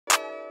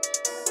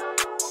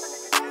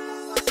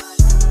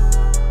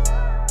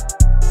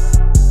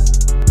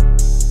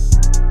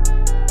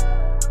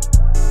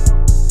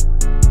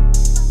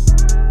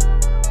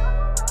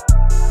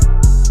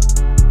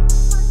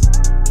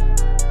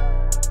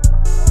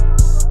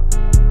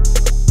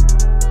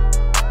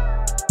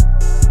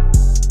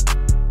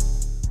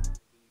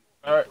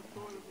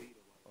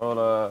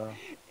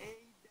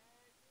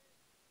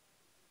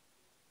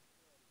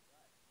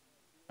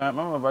I'm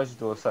gonna invite you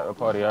to a separate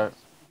party, alright?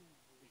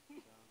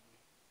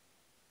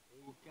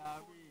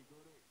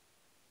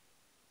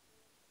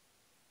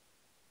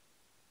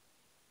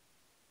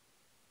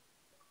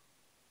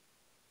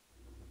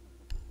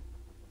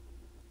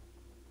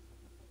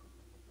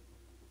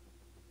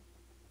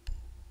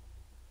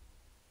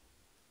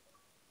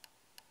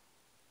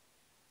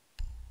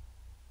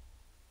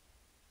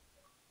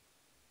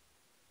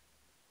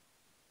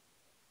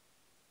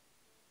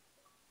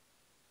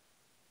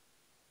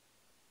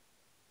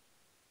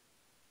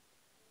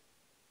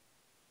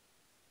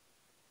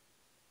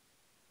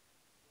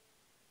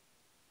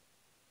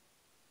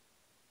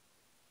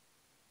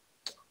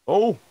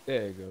 Oh,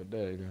 There you go.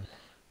 There you go.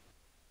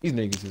 These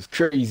niggas is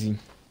crazy.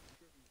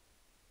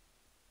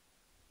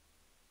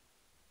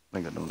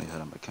 nigga don't even have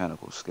the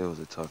mechanical skills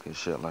to talk his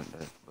shit like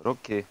that. But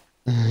okay,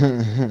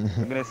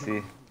 we're gonna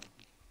see.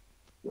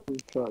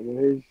 He's talking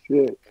his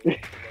shit.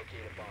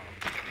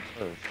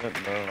 Oh shit,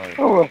 bro. Like,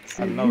 I want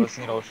to I see never you.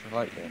 seen no shit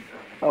like that.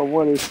 I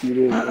want to see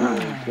this. Oh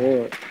my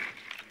god.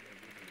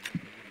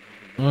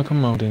 Oh,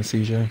 come on then,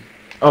 CJ.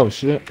 Oh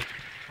shit.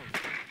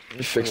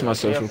 Just fix Where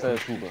myself y'all real quick.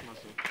 said Suga?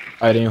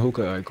 I didn't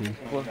hookah. Alright, cool.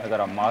 I got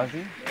a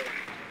Mozzie.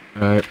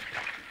 Alright,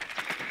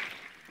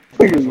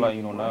 I'm just letting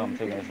you know now. I'm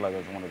taking this like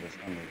it's one of the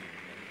standards.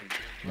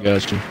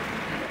 got you.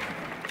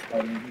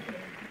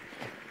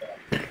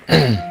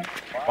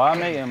 Why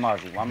am I in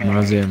Mozzie? Why am I in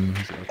My Mozzie? Zim.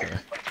 Okay.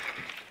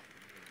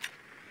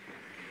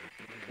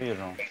 Where your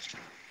drone?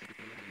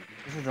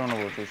 What's your drone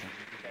on rotation?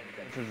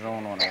 What's your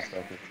drone on that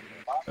stack?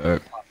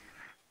 Alright.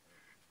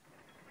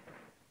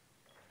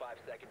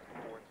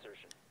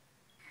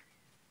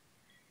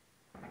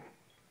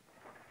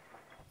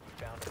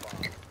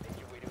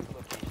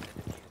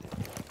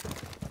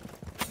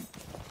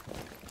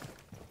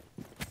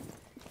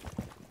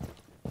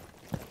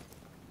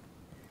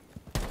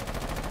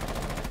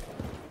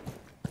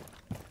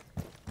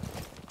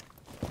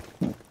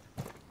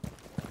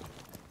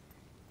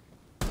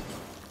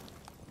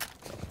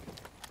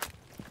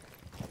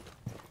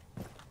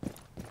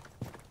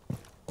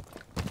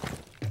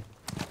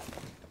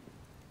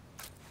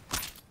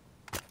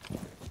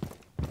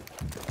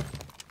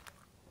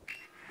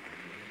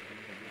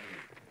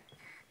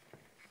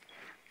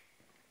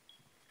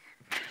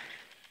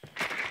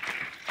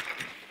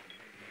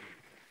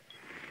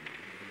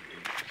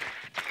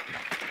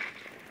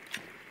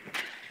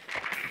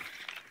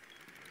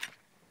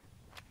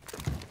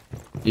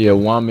 Yeah,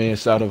 one man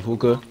inside of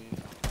hookah.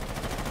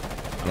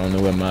 I don't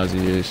know where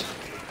Mozzie is.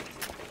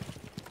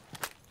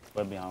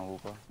 Right behind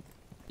Hookah.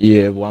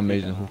 Yeah, one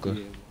man's in hookah.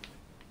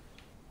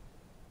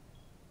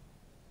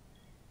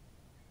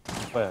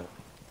 Where?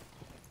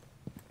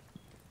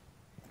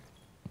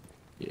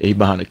 Yeah, he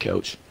behind the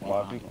couch.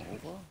 Why peeking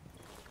Hookah?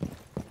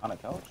 On the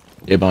couch?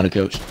 Yeah, behind the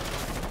couch.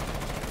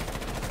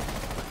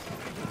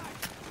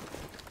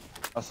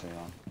 I see him.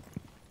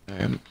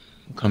 Alright, I'm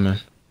coming.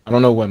 I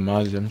don't know where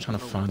Mozzie is. I'm trying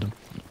to find him.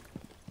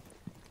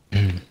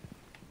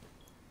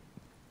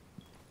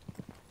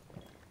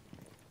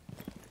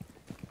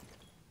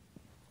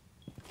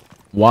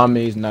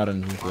 Wame's not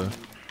in hookah.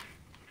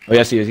 Oh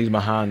yes, he is. He's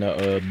behind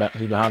the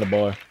he's behind the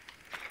bar.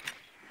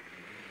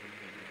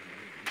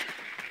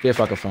 See if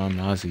I can find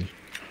Mozzie.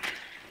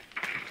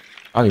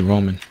 I'll be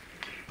roaming.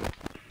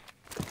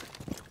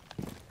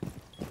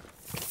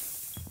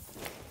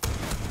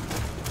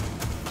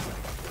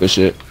 Good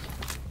shit.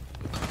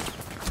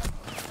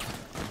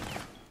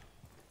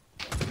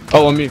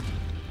 Oh, on me.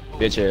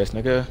 Bitch ass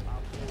nigga.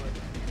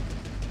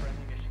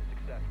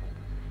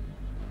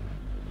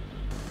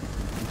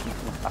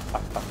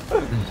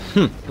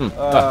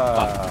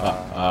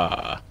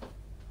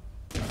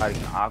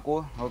 Hiding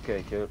Aqua?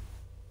 Okay, kid.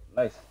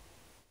 Nice.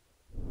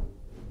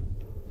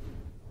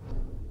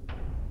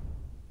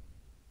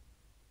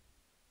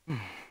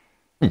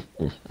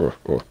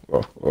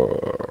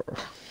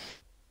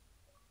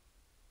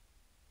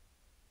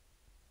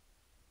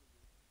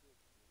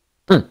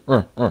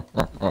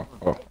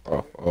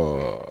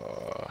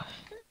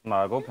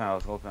 Nah, go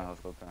penthouse, go penthouse,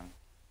 go penthouse.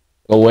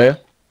 Go where?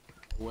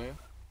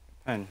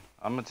 Pen,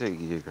 I'm gonna take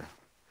Jaeger.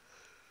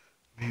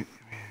 Okay.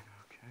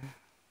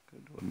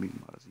 Could do a meat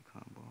Mozzie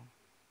combo.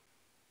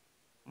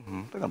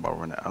 I'm thinking about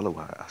running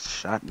alleyway. A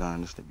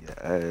shotgun just to be an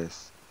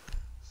ass.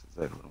 That's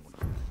exactly what I want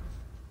to do.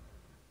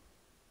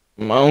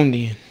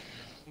 Moundy.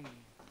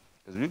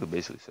 Because we could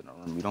basically sit in a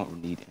room. We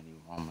don't need any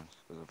moments.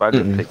 Because if I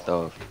get picked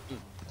off,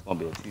 it's going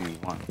to be a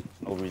 2v1.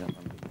 There's no reason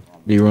for me to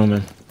Be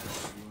roaming.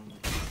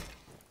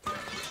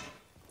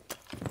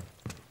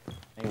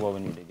 Ain't what we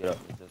need to get up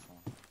is this one.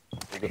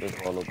 We'll get this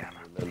wall open.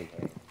 We literally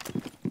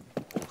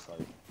have full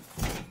sight.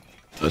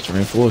 Let's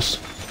reinforce.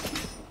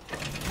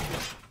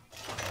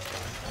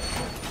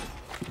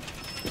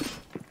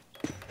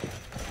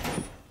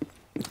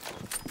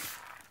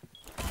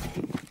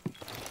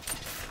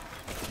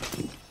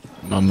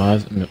 My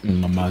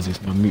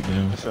Mozzie's my meat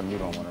down. Put your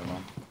mute on one of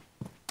them.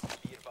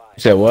 You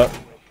said what?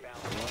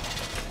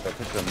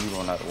 Put your mute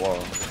on that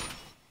wall.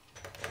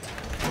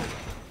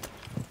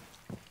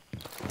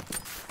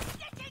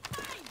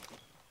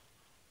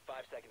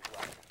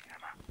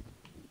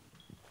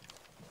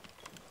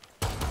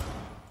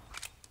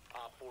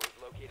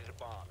 located a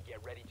bomb.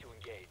 Get ready to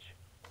engage.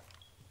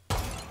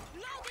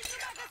 Loading the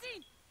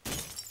magazine!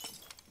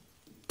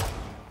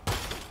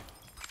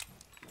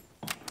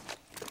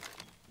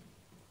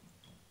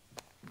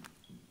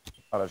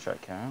 Gotta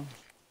check cam.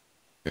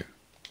 Yeah. I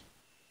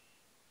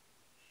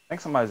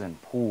think somebody's in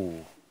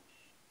pool.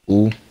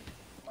 Ooh.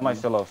 Somebody's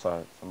still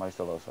outside. Somebody's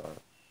still outside.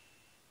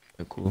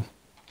 Okay, cool.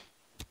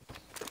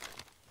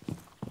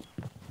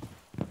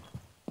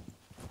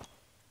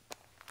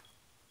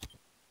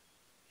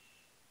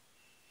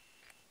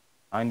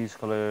 '90s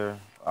clear.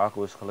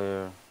 Aqua's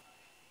clear.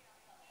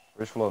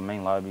 First floor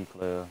main lobby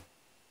clear.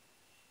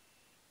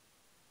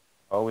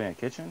 Hallway and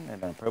kitchen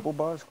and then purple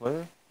bars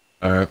clear.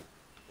 Alright.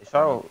 They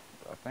shot out.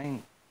 I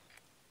think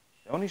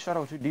they only shot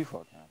out 2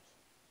 default camps.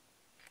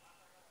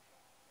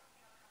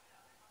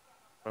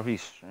 Bro,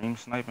 he's stream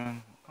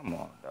sniping. Come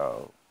on,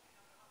 dog.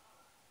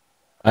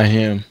 I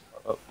am.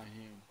 Oh.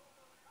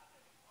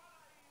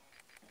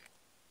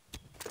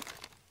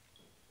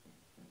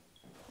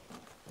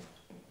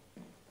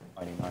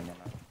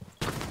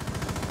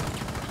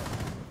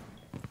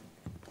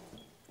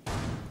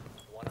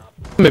 One op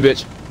Come here,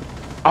 bitch.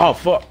 Oh,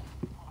 fuck.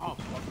 one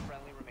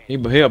friendly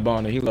remaining. He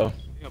hellbound it. He low.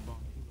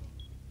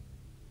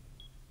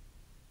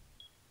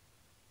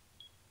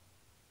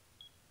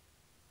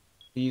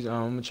 He's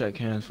I'm gonna check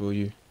hands for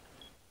you.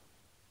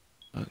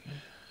 Okay.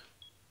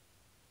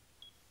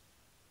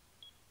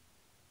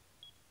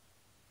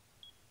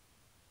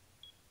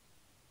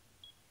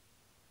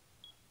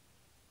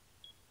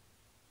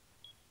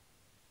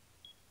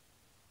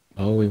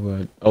 Oh, we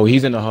were. Oh,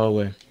 he's in the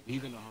hallway.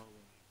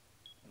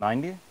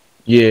 90?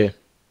 Yeah.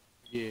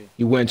 He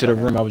went into the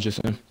room I was just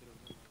in.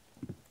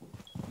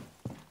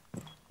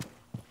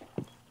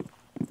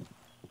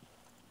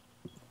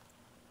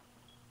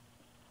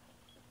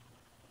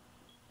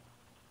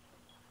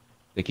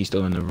 Think he's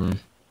still in the room.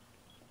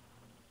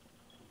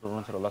 The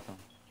room to the left.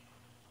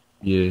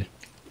 Yeah.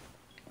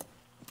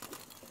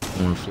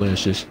 More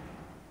flashes.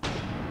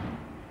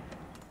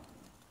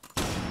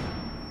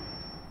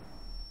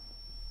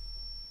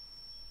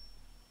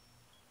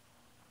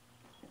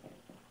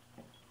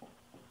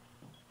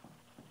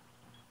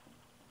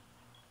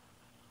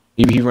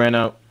 He ran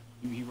out.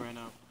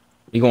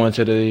 He going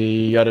to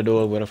the other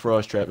door with a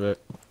frost trap at.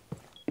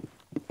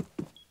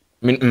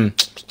 I mean,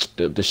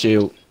 the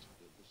shield.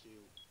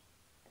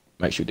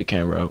 Might shoot the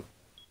camera out.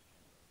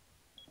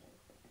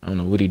 I don't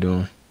know what he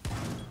doing.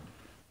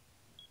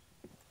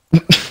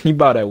 He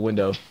by that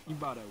window.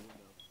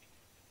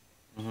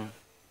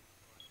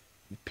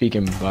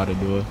 Peeking by the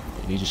door.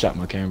 He just shot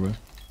my camera.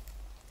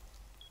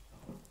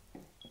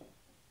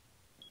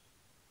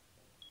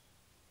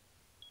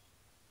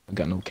 I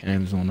got no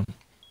cams on him.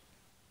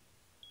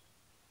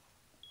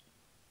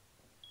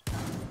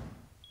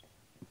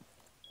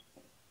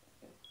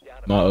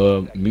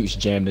 My mute's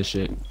jammed this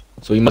shit.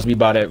 So he must be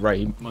by that right.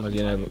 He must be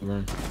in that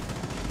room.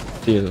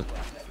 Yeah.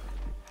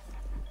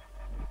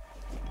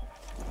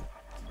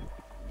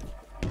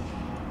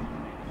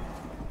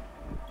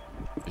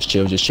 Just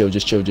chill.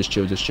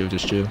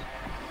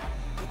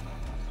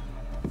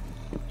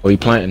 Oh, he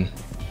planting.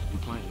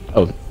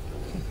 Oh,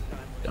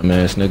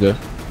 dumbass nigga.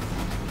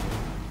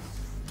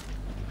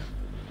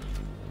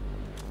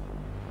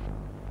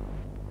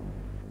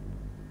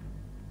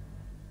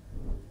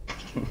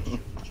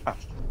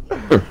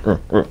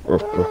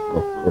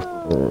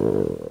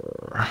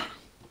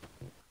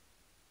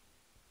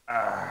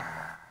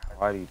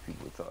 Why do these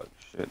people talk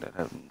shit that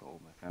have no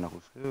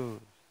mechanical skills?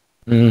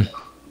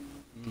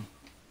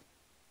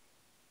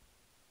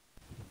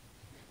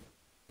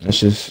 Let's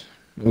just,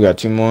 we got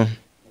 2 more.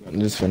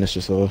 Let's finish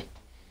this off.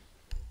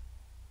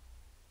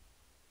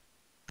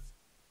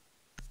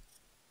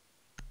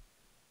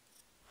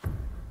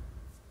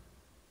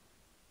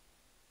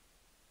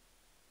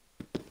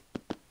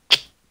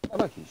 I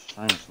like his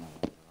strengths now.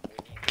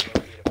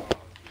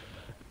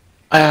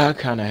 I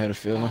kind of had a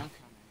feeling.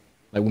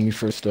 Like when we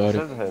first He started.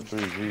 says it had 3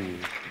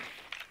 G's.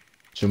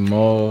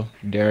 Jamal,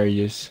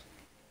 Darius.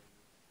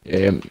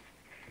 Yeah,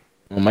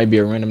 it might be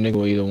a random nigga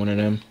or either one of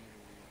them.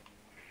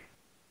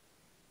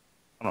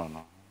 I don't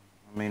know.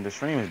 I mean, the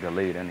stream is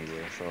delayed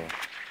anyway, so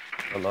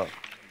good luck.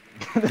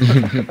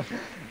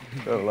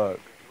 Good luck.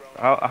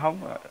 How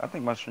I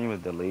think my stream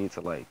is delayed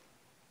to like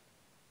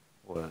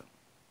what?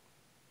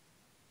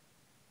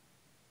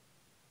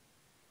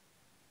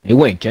 He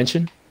went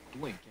Genshin?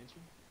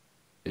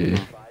 Yeah.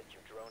 Advise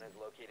your drone has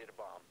located a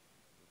bomb.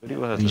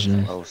 Video has Asian.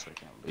 a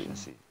 12-second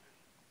latency.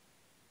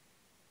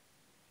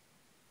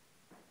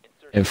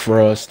 Insertion And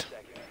Frost. in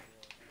 5 seconds.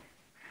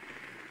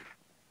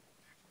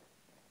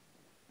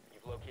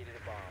 You've located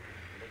a bomb.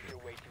 Make your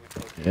way to its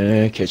location.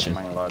 Yeah, kitchen.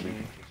 Main lobby.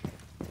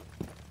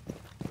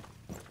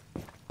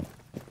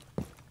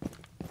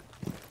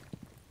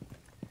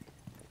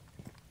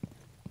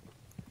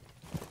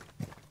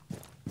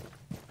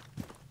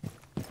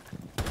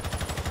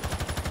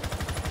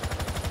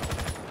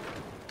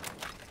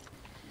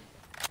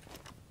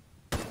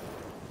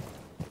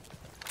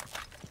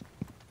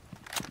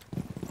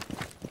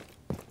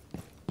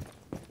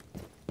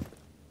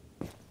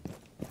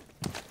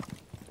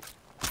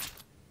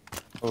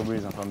 No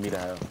reason for me to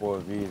have 4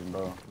 V's,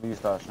 bro. Please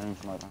stop stream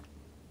sniping.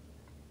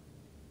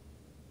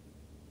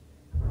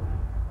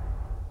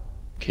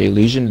 Okay,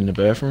 Legion in the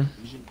bathroom.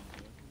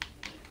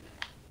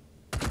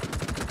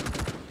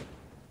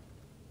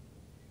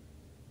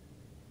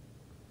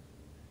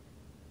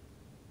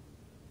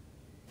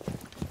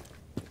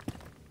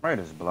 Right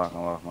is blocking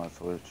off my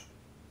Twitch.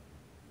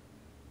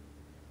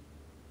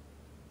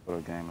 For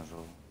the game is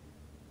over.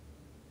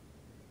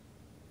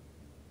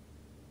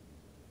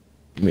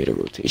 Made a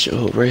rotation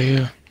hold right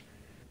here.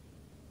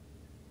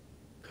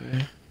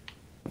 Okay.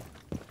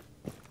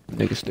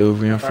 Nigga still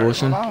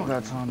reinforcing. I don't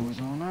got time to be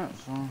doing that,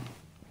 so.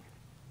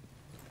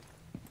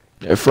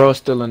 That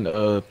Frost still in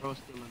the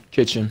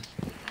kitchen.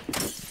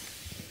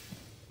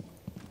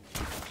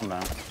 Come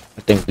on.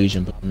 I think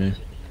Legion put him in.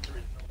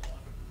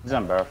 He's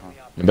in the bathroom.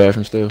 The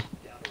bathroom still.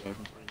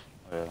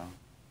 Yeah.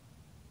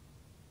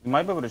 You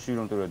might be able to shoot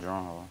him through the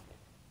drone hole.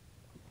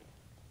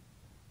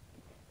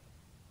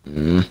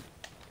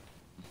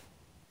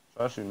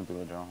 Try shooting through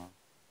the drone hole.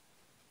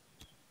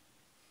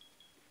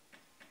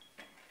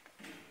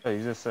 Hey,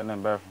 he's just sitting in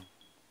the bathroom.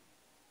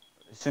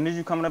 As soon as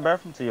you come in the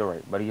bathroom, to your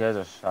right, but he has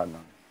a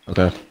shotgun.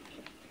 Okay.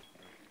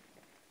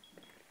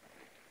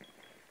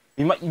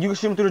 You can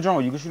shoot him through the drone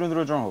hole. You can shoot him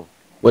through the drone hole.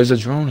 Where's the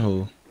drone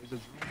hole?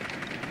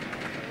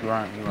 You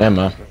right. Never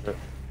mind.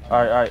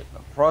 Alright.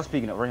 Frost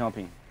speaking it, right on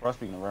P. Frost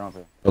speaking it, right on P.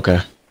 Okay.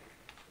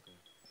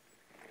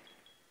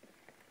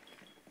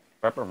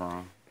 Wrap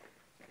around.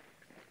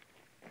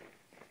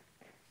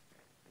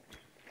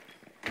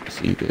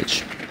 See you,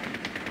 bitch.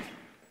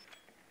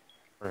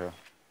 For real.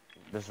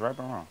 Just wrap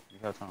around. You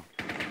got time.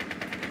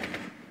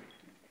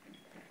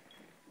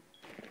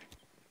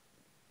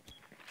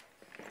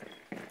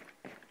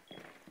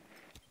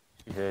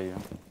 He hear you.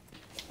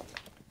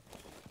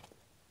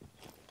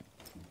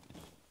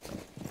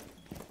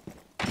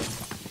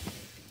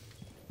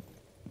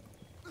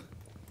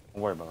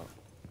 Don't worry about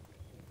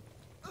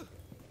it.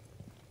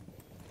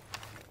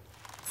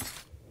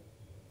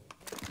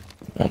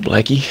 On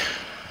Blackie.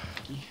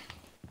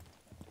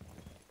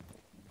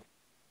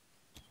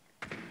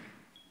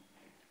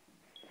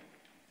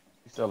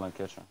 He's still in the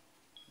kitchen.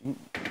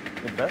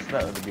 The best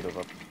bet would be to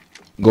go.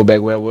 Go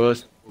back where I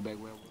was.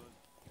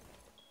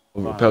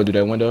 Rappel through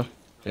that window.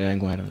 Yeah, I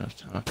ain't gonna have enough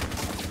time.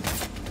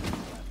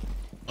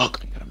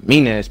 Fuck, I got a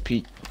mean ass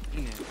peek.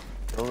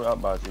 Throw it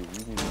up by you.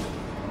 You can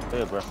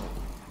stay aggressive.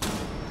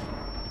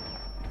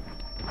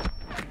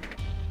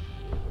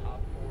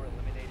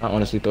 I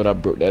honestly thought I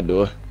broke that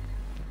door.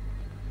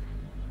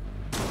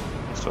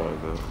 It's all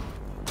good.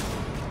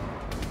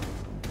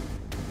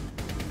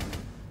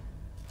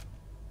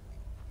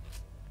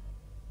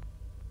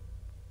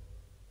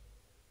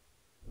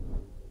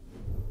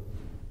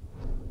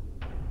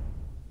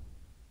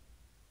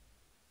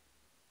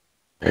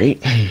 Right?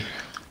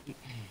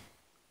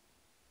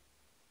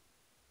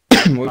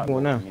 What you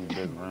going now?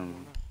 Big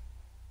room.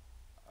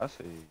 I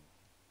see.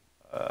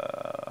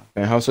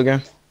 In house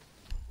again?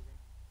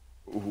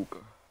 Hookah.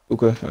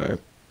 Okay, alright.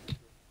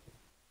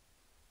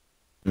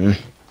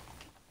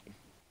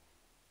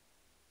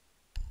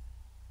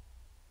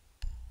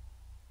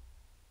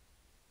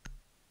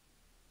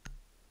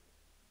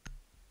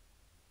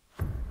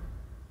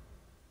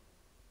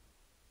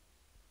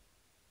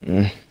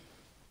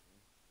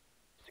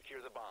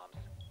 Secure the bombs.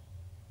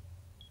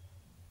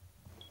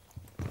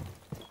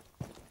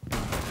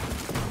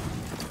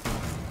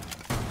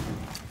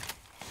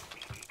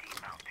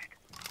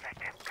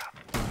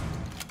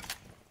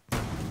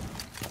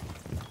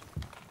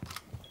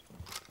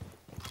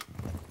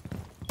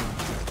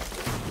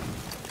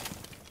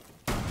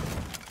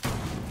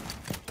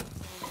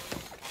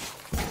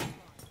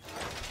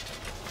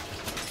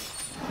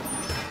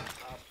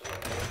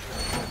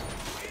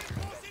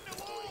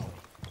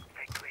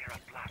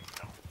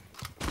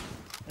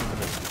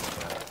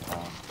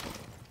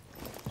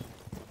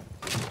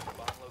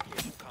 Bomb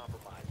location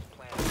compromised.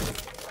 Plan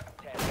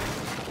test.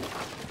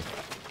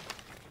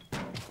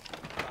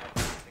 5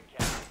 seconds and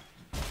counting.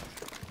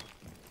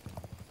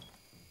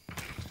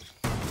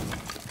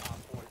 Op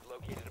 4 has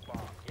located a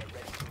bomb. Get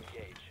ready to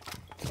engage.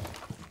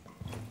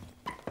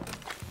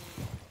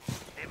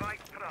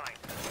 Device prime.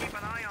 Keep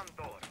an eye on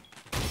door.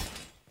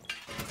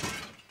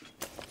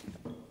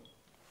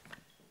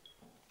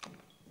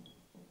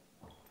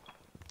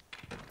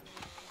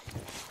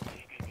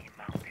 EDD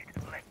mounted.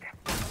 Let them.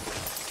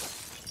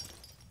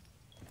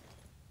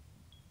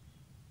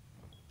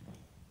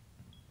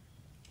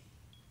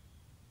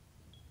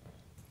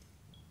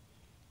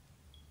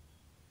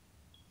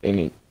 They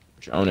need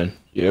drowning.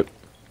 Yep.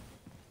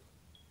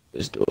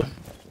 This door.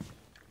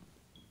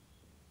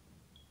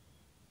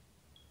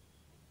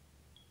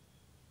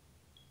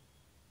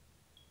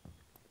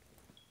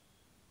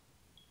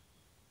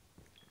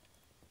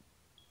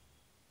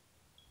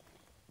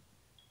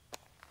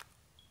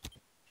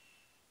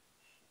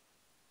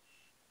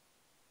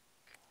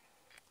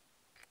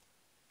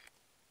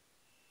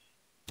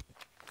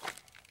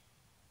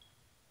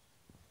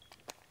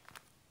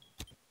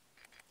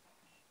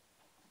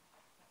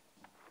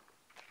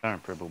 Turn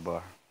purple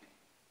bar.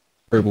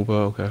 Purple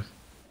ball, okay.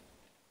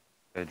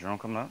 Okay, drone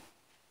coming up.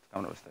 It's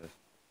coming upstairs.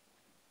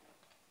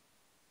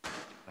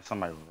 There's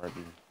somebody right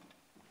here.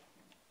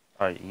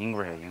 Alright, Ying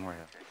right here, Ying right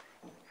here.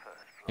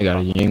 You got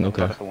a Ying,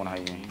 okay. That's the one I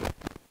Ying.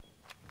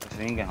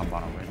 So Ying can hop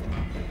on already.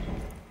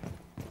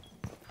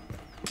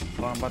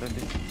 What I'm about to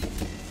do?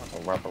 I'm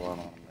about to wrap around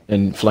on him.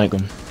 And flank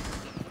him.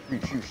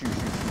 Shoot.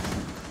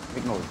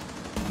 Big noise.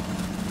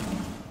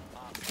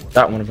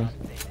 Got one of them.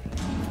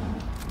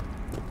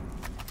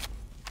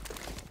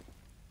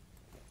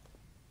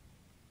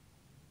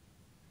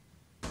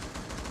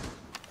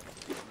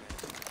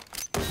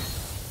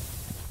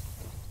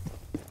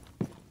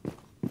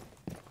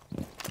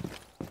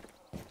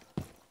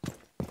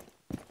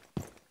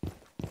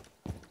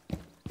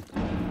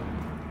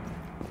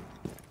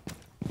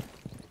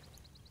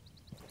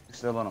 You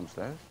still on them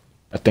stairs?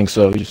 I think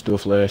so. You just do a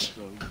flash.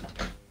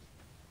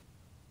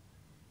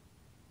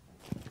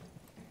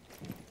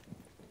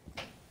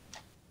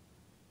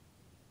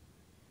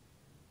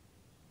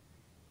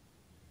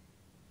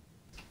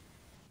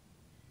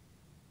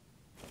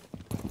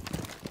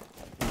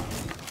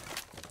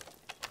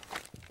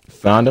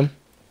 Found him.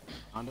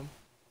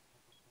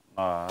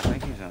 I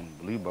think he's in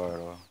Blue Bar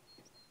though.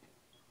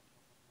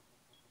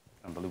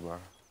 In Blue Bar.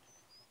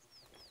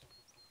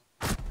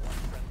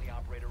 Friendly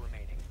operator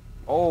remaining.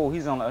 Oh,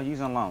 he's on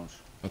lounge.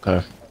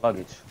 Okay.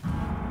 Luggage.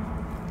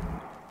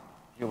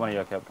 Get one of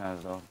your cap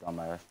cans though,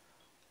 dumbass.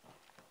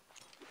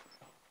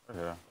 Right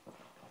here.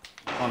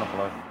 On the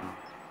flush.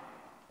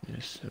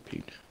 Yes, I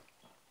peeked.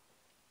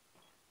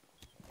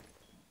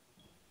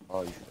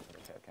 Oh, you should have put a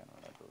cap can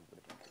on that dude, but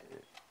it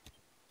did.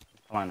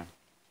 Planning.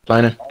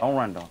 Planning. Don't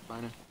run though.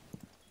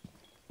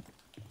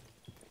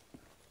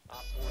 Op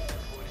 4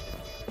 deployed a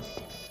diffuser.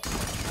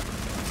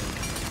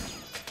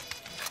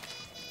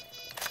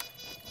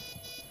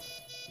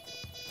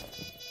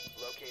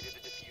 Located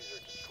the diffuser.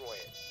 Destroy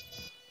it.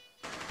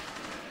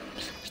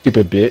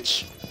 Stupid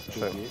bitch.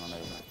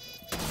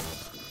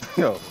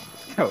 Yo, you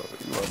a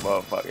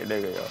motherfucking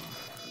nigga, yo.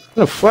 What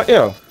the fuck,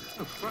 yo?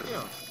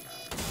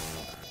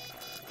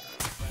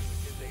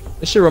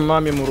 This shit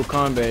remind me of Mortal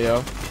Kombat,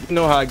 yo. You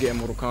know how I get in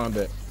Mortal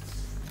Kombat.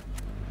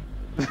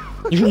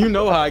 you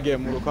know how I get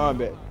in Mortal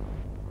Kombat.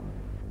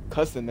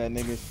 Cussing that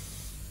nigga.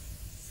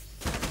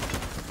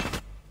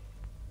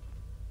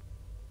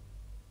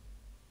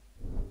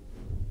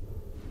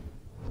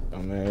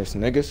 Dumbass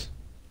niggas.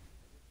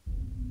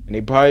 And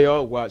they probably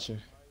all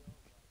watching.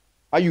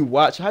 How you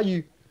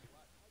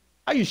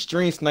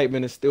stream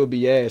sniping and still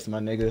be ass, my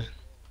nigga?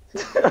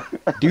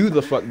 Do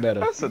the fuck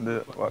better.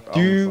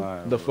 Do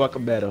the fuck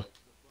better.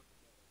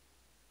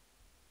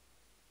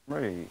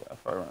 Right, I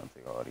probably want to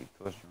take all these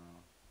push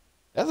rounds.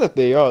 That's what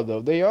they are, though.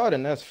 They are,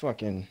 then that's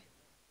fucking.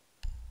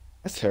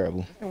 That's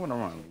terrible. I want to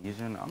run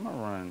Legion. I'm gonna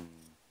run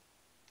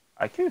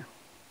IQ.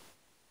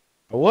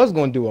 I was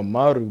gonna do a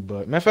Maru,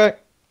 but matter of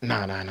fact,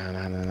 nah.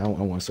 I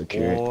want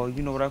security. Oh,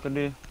 you know what I could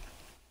do?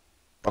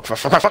 Fuck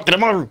the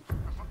Maru.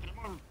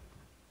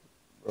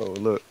 Bro,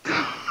 look.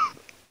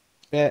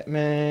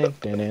 Batman.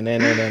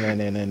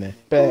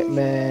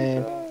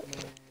 Batman.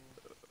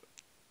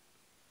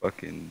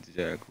 Fucking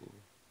Jackal.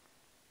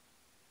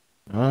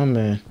 Oh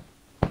man.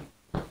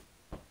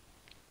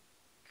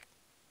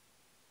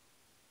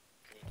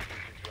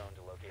 Drone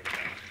to locate a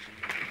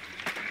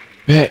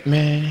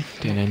Batman.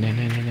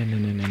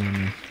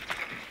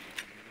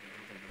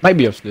 Might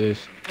be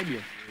upstairs.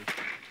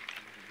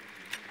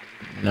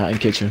 Not in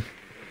kitchen.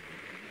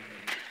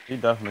 He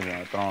definitely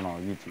got thrown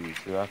on YouTube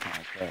too. I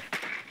can't check.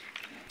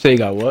 Say you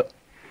got what?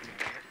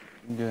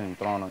 He getting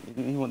thrown on.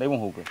 They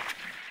won't hoop it.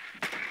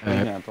 He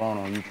Alright. getting thrown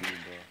on YouTube,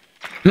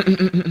 bro.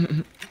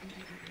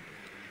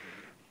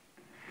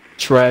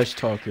 Trash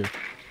talker.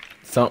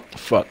 Fuck.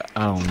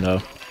 I don't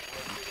know.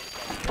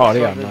 Oh, they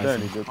got nice.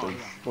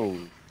 Oh,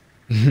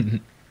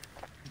 10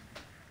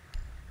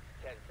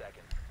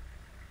 seconds.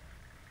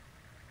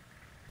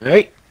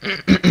 Right.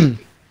 Insertion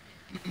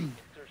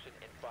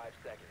in 5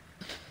 seconds.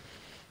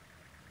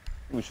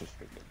 we should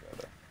stick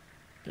together.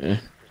 Yeah.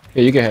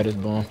 Yeah, you can have this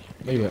bomb.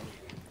 There you go. You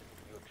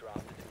have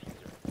dropped the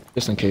diffuser.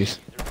 Just in case.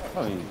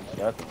 Oh, he's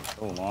Jackal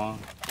so long.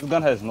 This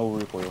gun has no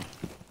recoil.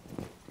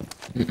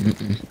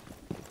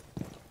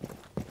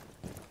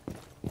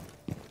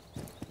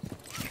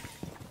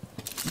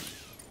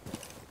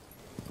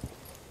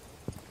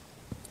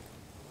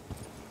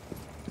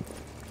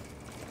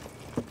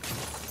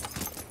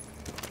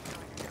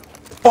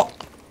 Fuck!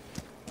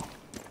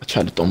 I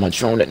tried to throw my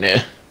drone in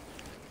there.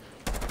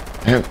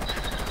 Yep.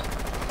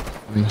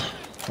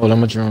 Hold on,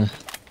 my drone.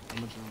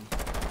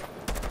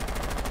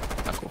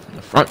 I go from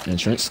the front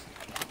entrance.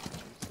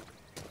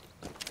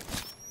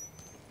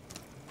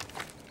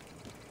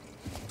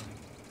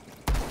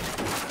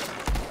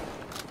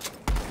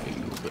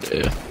 Over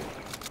there.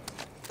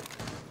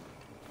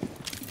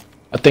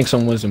 I think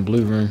someone's in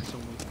blue room.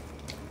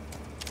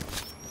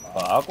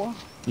 Aqua?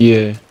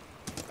 Yeah.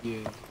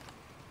 You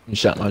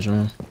shot my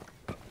drone.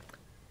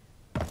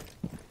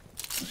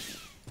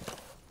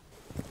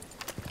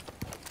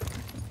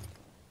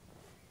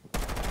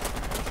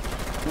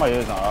 Somebody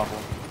is on Aqua.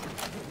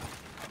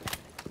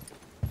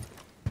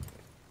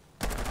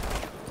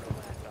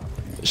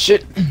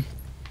 Shit.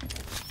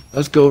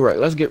 Let's go right.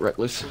 Let's get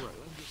reckless.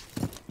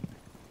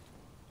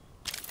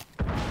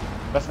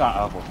 Let's go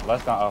awful.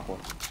 Let's go awful.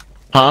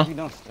 Huh? He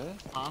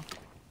downstairs?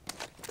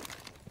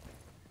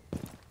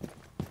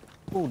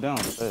 Who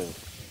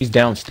downstairs? He's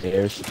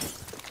downstairs.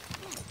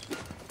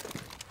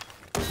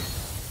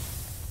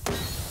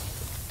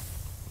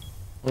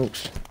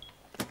 Oops.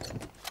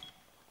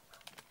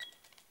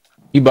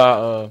 You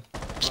by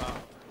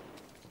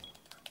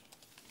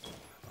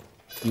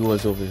he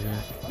was over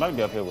here. Might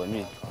be up here with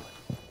me.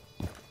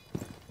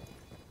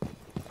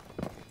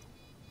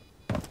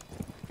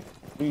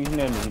 He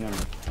near me, he near me.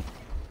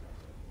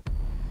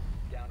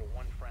 Down to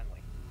one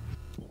friendly.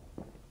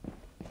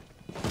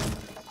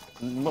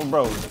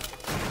 Bro.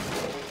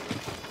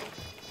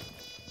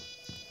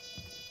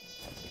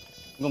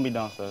 I'm gonna be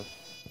downstairs.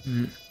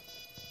 Mm.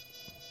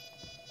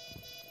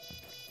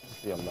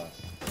 See, I'm back.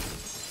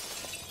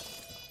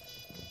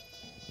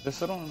 Just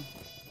sit on.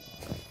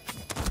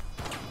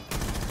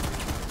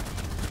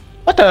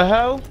 What the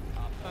hell?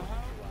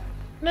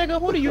 Nigga,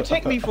 who do you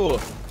take me for?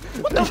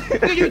 What the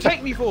fuck do you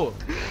take me for?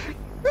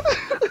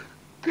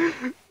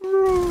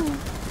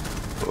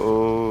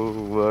 Oh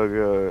my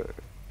god.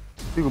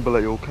 You gonna be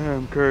like, yo,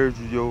 Cam curves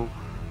you, yo.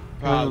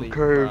 Cam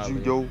curves you,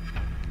 yo.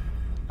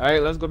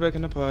 Alright, let's go back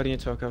in the party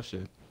and talk our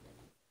shit.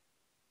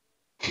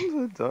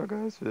 Talk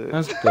our shit.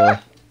 Let's go.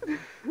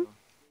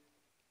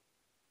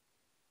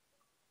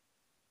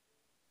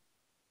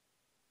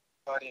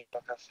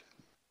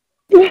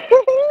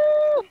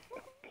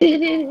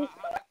 Yo,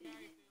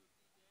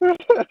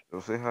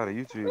 say hi to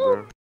YouTube,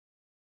 girl.